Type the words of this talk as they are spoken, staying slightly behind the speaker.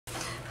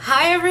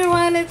Hi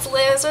everyone, it's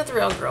Liz with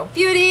Real Girl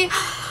Beauty.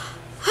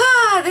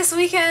 This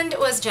weekend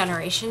was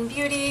Generation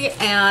Beauty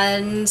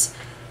and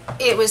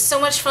it was so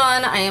much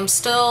fun. I am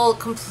still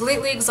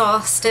completely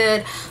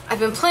exhausted. I've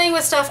been playing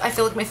with stuff. I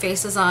feel like my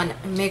face is on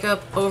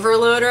makeup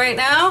overload right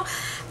now.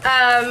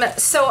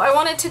 So I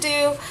wanted to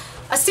do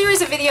a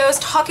series of videos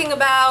talking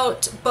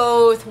about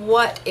both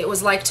what it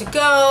was like to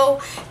go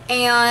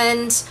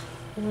and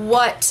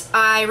what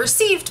I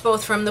received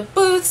both from the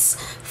booths,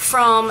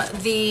 from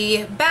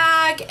the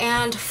bag,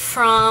 and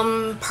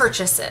from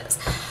purchases.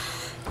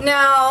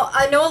 Now,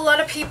 I know a lot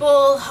of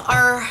people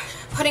are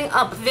putting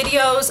up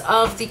videos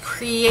of the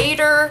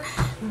creator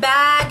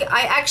bag.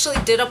 I actually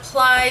did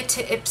apply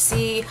to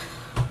Ipsy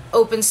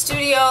Open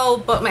Studio,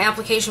 but my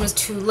application was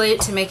too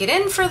late to make it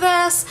in for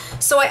this.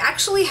 So I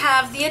actually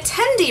have the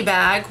attendee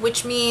bag,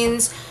 which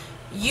means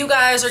you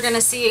guys are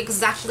gonna see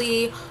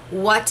exactly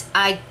what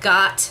I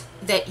got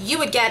that you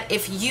would get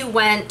if you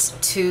went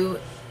to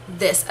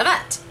this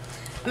event.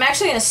 I'm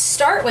actually gonna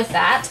start with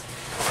that.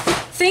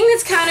 Thing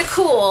that's kind of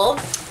cool,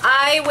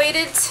 I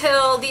waited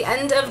till the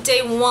end of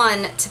day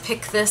one to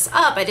pick this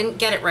up. I didn't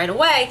get it right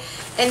away,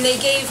 and they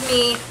gave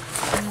me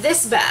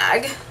this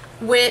bag,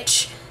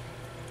 which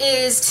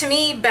is to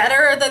me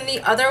better than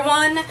the other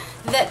one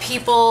that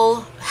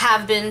people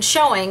have been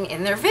showing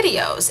in their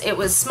videos. It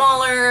was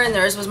smaller and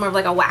theirs was more of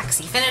like a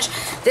waxy finish.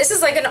 This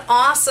is like an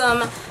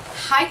awesome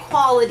high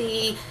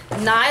quality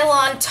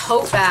nylon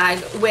tote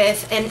bag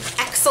with an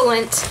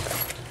excellent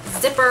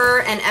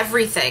zipper and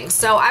everything.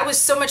 So I was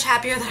so much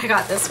happier that I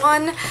got this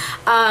one.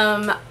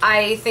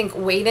 I think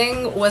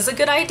waiting was a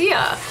good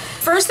idea.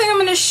 First thing I'm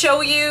going to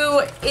show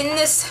you in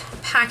this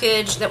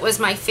package that was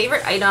my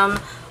favorite item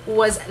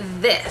was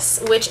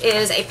this, which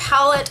is a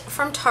palette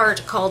from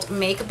Tarte called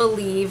Make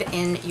Believe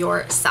in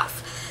Yourself.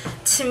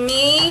 To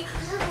me,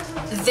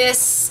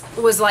 this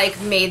was like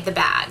made the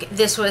bag.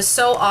 This was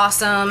so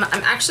awesome.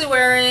 I'm actually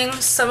wearing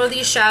some of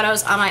these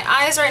shadows on my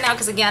eyes right now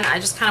because again, I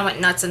just kind of went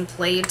nuts and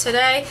played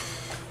today.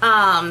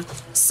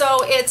 So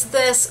it's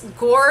this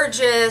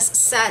gorgeous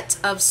set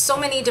of so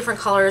many different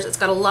colors. It's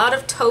got a lot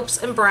of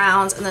taupes and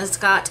browns, and then it's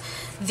got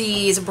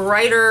these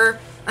brighter,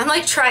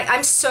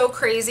 I'm so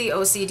crazy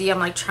OCD, I'm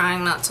like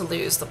trying not to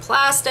lose the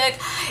plastic.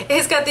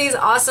 It's got these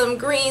awesome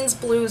greens,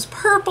 blues,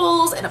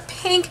 purples, and a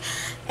pink,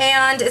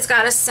 and it's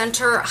got a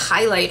center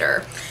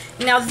highlighter.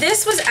 Now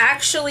this was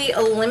actually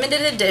a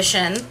limited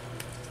edition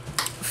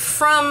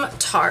from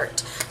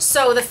Tarte.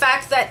 So the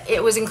fact that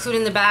it was included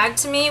in the bag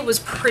to me was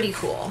pretty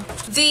cool.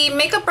 The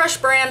makeup brush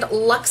brand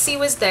Luxie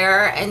was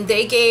there, and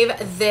they gave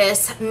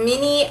this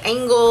mini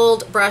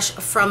angled brush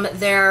from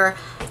their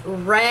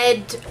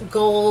red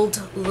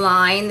gold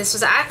line. This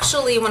was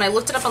actually, when I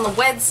looked it up on the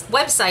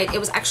website, it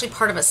was actually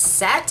part of a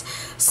set.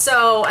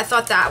 So I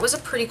thought that was a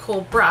pretty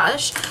cool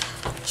brush.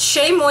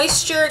 Shea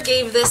Moisture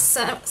gave this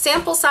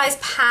sample size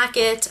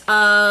packet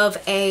of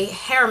a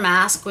hair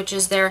mask, which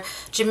is their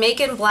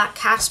Jamaican Black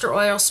Castor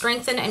Oil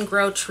Strengthen and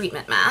Grow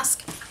Treatment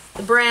Mask.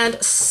 The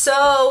brand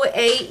So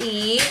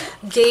AE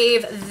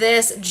gave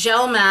this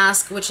gel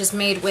mask, which is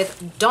made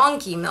with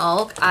donkey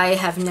milk. I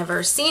have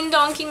never seen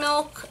donkey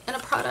milk in a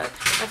product.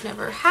 I've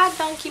never had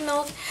donkey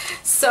milk.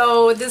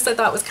 So this I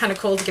thought was kind of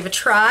cool to give a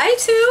try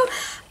too.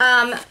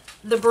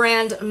 The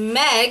brand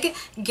Meg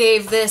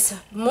gave this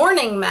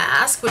morning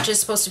mask, which is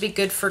supposed to be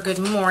good for good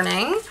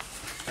morning.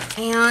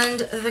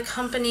 And the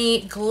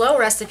company Glow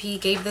Recipe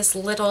gave this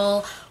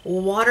little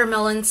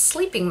watermelon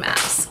sleeping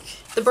mask.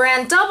 The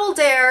brand Double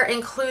Dare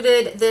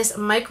included this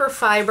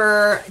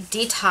microfiber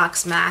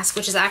detox mask,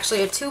 which is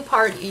actually a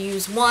two-part. You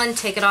use one,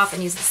 take it off,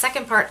 and use the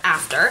second part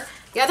after.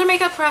 The other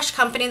makeup brush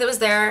company that was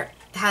there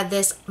had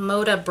this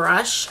Moda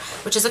brush,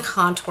 which is a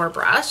contour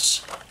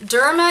brush.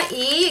 Derma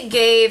E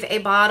gave a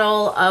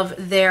bottle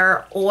of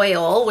their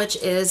oil, which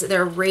is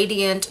their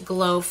Radiant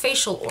Glow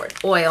Facial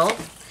Oil.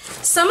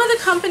 Some of the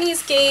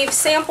companies gave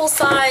sample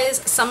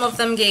size, some of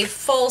them gave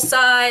full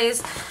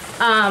size.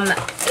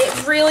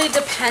 It really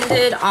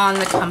depended on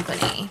the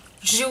company.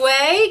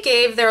 Jouer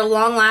gave their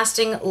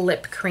long-lasting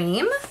lip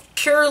cream.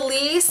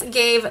 Purlisse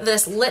gave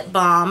this lip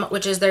balm,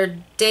 which is their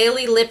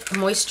daily lip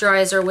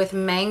moisturizer with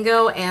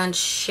mango and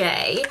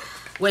shea,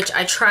 which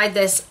I tried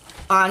this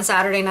on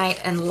Saturday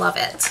night and love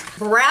it.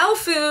 Brow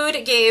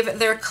Food gave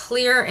their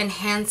clear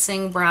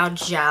enhancing brow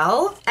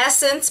gel.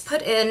 Essence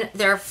put in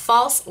their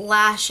false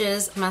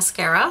lashes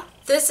mascara.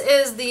 This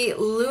is the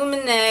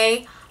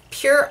Lumine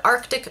Pure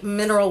Arctic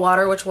Mineral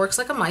Water, which works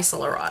like a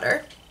micellar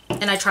water.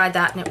 And I tried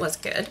that and it was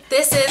good.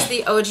 This is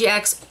the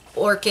OGX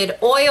Orchid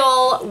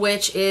Oil,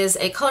 which is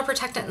a color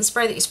protectant and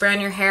spray that you spray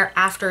on your hair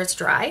after it's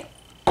dry.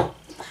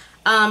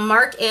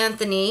 Marc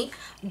Anthony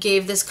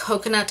gave this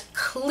coconut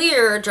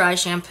clear dry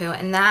shampoo,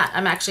 and that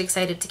I'm actually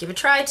excited to give a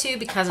try to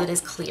because it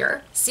is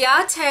clear.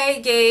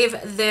 Ciate gave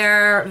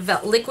their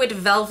liquid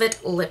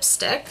velvet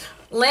lipstick.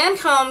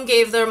 Lancome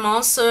gave their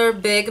Monsieur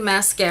Big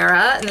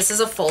mascara, and this is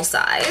a full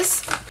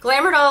size.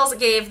 Glamour Dolls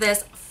gave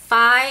this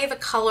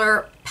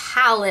 5-color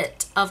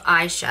palette of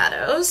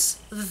eyeshadows.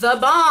 The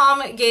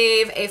Balm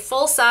gave a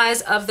full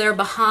size of their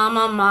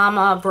Bahama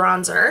Mama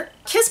bronzer.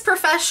 Kiss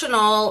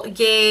Professional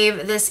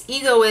gave this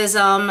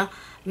Egoism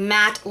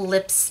matte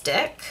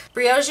lipstick.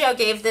 Briogeo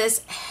gave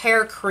this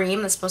hair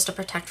cream that's supposed to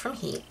protect from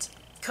heat.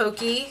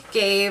 Koki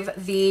gave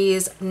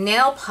these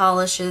nail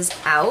polishes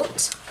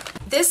out.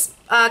 This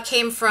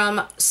came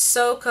from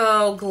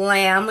Soko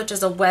Glam, which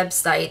is a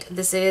website.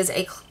 This is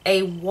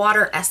a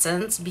water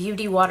essence,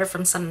 beauty water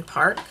from Sun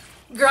Park.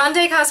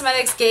 Grande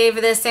Cosmetics gave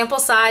this sample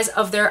size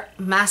of their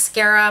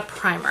mascara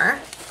primer.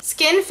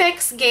 Skin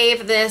Fix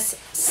gave this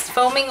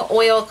foaming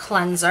oil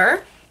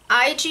cleanser.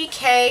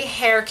 IGK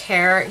Hair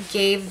Care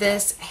gave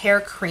this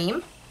hair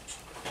cream,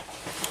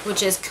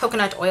 which is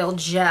coconut oil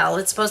gel.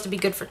 It's supposed to be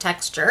good for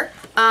texture.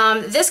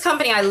 This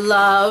company I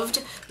loved,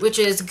 which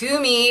is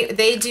Gumi.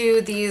 They do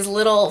these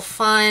little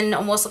fun,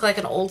 almost look like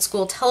an old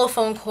school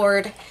telephone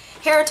cord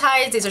hair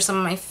ties. These are some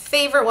of my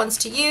favorite ones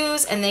to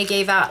use, and they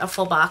gave out a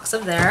full box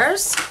of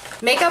theirs.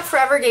 Makeup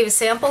Forever gave a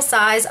sample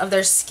size of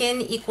their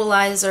Skin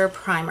Equalizer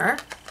Primer.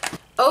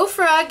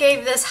 Ofra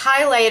gave this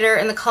highlighter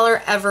in the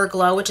color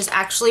Everglow, which is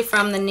actually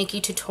from the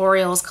Nikki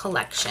Tutorials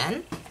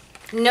collection.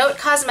 Note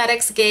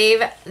Cosmetics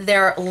gave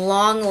their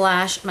Long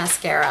Lash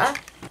Mascara.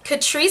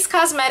 Catrice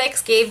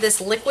Cosmetics gave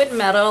this Liquid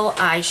Metal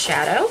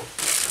Eyeshadow.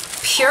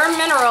 Pure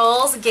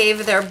Minerals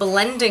gave their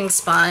Blending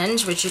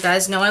Sponge, which you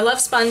guys know I love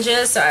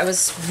sponges, so I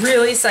was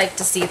really psyched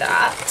to see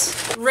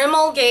that.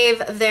 Rimmel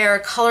gave their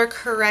Color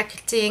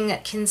Correcting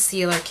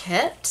Concealer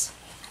Kit.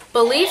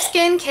 Belief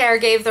Skincare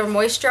gave their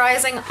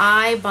Moisturizing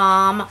Eye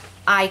Balm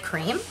Eye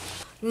Cream.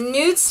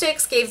 Nude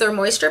Sticks gave their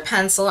Moisture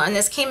Pencil, and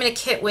this came in a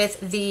kit with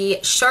the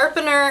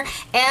sharpener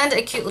and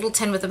a cute little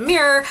tin with a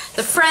mirror.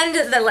 The friend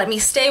that let me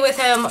stay with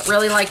him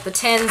really liked the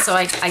tin, so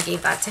I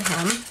gave that to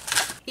him.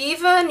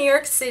 Eva New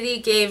York City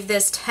gave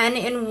this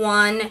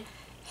 10-in-1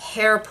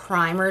 hair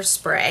primer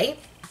spray.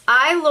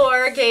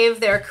 Eylure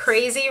gave their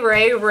Crazy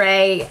Ray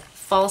Ray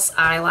false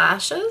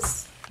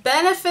eyelashes.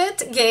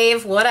 Benefit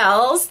gave, what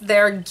else?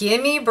 Their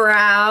Gimme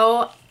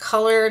Brow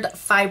Colored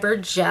Fiber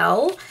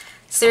Gel.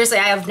 Seriously,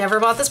 I have never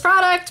bought this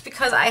product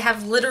because I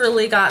have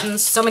literally gotten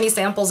so many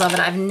samples of it.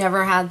 I've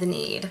never had the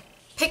need.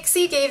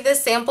 Pixi gave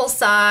this sample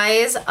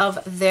size of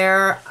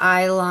their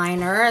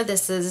eyeliner.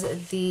 This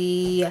is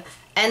the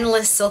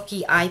Endless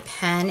Silky Eye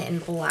Pen in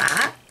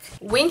black.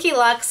 Winky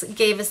Lux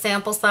gave a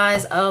sample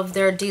size of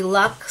their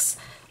Deluxe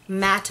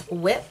Matte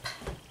Whip.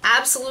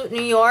 Absolute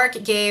New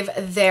York gave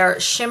their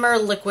Shimmer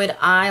Liquid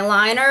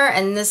Eyeliner,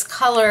 and this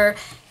color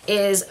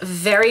is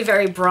very,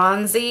 very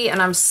bronzy,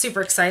 and I'm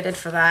super excited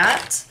for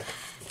that.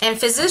 And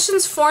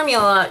Physicians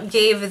Formula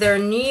gave their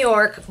New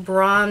York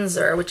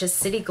Bronzer, which is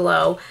City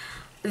Glow.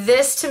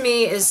 This to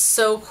me is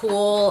so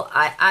cool.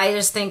 I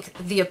just think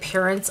the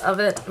appearance of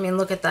it, I mean,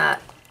 look at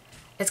that.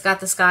 It's got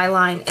the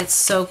skyline. It's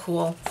so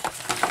cool.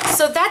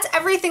 So that's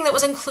everything that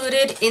was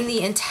included in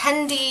the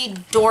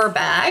Attendee door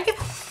bag.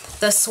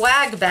 The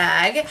swag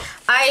bag.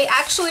 I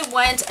actually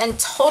went and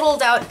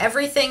totaled out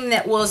everything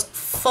that was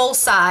full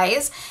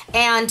size,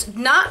 and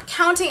not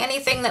counting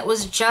anything that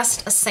was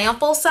just a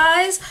sample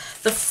size,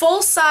 the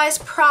full size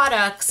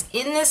products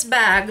in this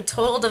bag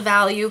totaled a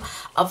value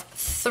of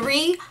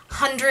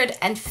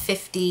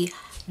 $350.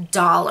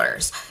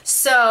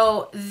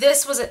 So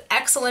this was an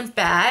excellent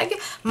bag.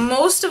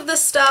 Most of the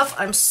stuff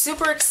I'm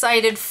super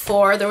excited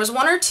for. There was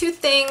one or two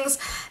things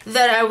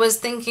that I was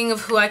thinking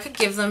of who I could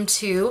give them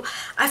to.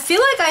 I feel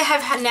like I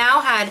have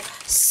now had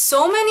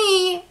so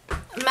many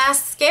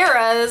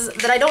mascaras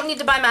that I don't need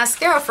to buy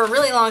mascara for a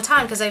really long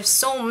time because I have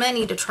so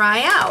many to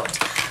try out.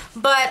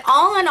 But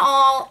all in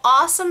all,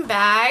 awesome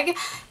bag.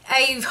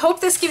 I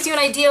hope this gives you an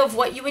idea of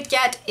what you would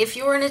get if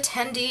you were an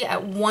attendee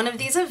at one of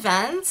these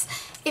events.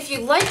 If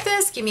you like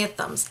this, give me a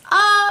thumbs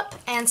up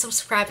and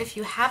subscribe if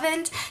you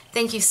haven't.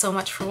 Thank you so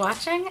much for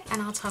watching, and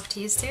I'll talk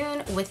to you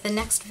soon with the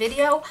next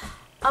video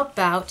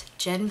about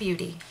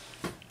GenBeauty.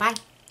 Bye.